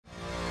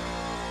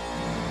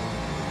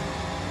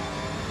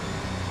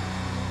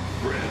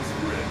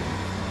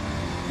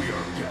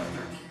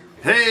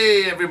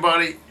Hey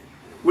everybody,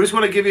 we just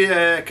want to give you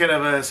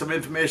some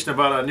information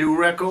about our new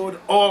record,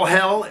 All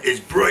Hell is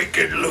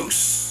Breaking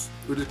Loose.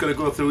 We're just going to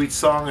go through each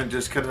song and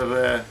just give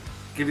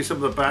you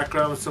some of the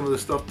background, some of the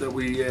stuff that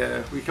we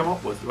come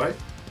up with, right?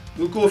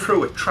 We'll go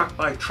through it track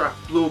by track,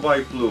 blow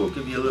by blow,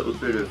 give you a little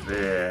bit of,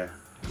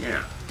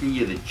 give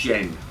you the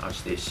gem,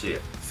 as they say.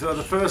 So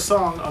the first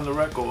song on the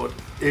record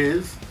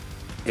is?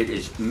 It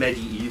is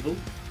Medieval,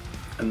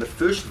 and the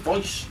first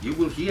voice you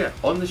will hear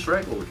on this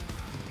record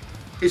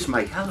is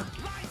Mike Heller,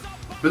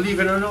 believe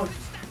it or not.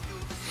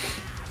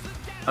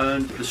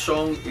 And the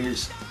song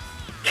is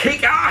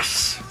kick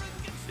ass.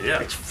 Yeah.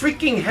 It's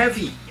freaking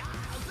heavy.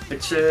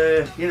 It's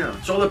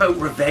it's all about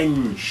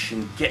revenge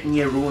and getting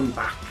your own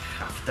back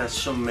after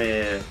some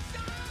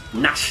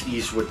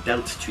nasties were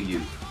dealt to you.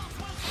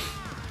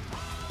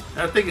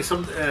 I think it's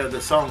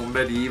the song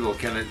Medieval.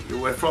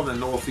 We're from the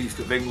northeast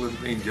of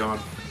England, me and John,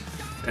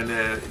 and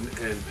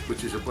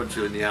which is a bunch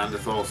of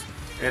Neanderthals.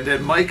 And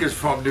then Mike is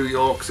from New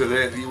York, so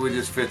it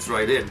just fits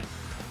right in.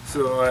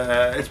 So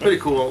it's pretty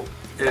cool,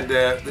 and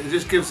it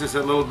just gives us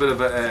a little bit of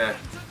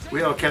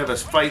we have kind of a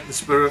fighting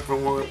spirit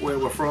from where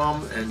we're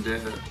from, and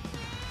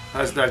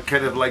has that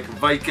kind of like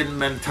Viking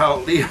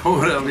mentality or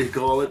whatever you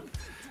call it,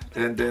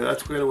 and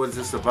that's kind of what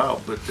it's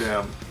about. But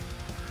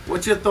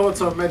what's your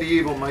thoughts on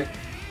Medieval, Mike?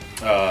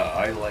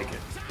 I like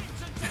it.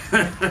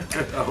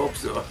 I hope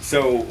so.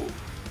 So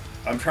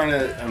I'm trying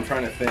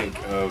to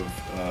think of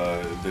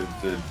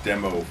the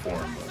demo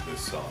form of this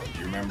song. Do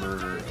you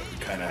remember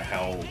kind of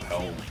how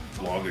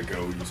long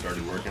ago you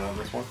started working on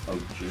this one? Oh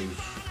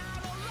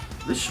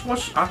jeez. This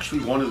was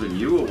actually one of the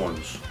newer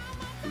ones,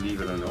 believe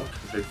it or not.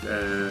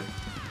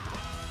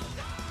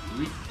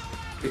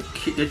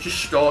 It just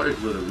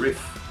started with a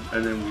riff,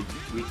 and then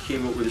we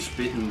came up with this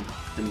bit in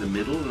the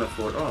middle, and I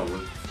thought, oh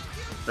well,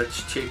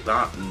 let's take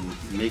that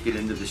and make it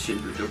into this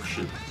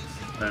introduction.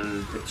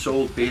 And it's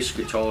all bass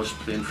guitars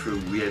playing through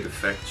weird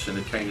effects, and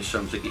it kind of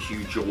sounds like a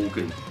huge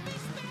organ,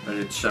 and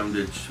it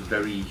sounded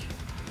very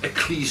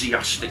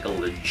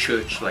ecclesiastical and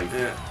church-like.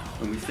 Yeah.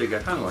 And we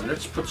figured, hang on,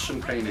 let's put some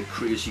kind of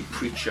crazy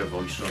preacher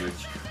voice on it.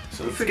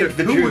 So we figured,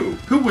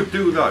 who would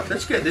do that?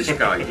 Let's get this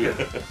guy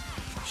here.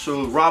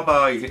 So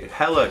Rabbi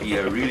Heller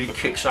here really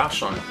kicks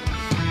ass on it.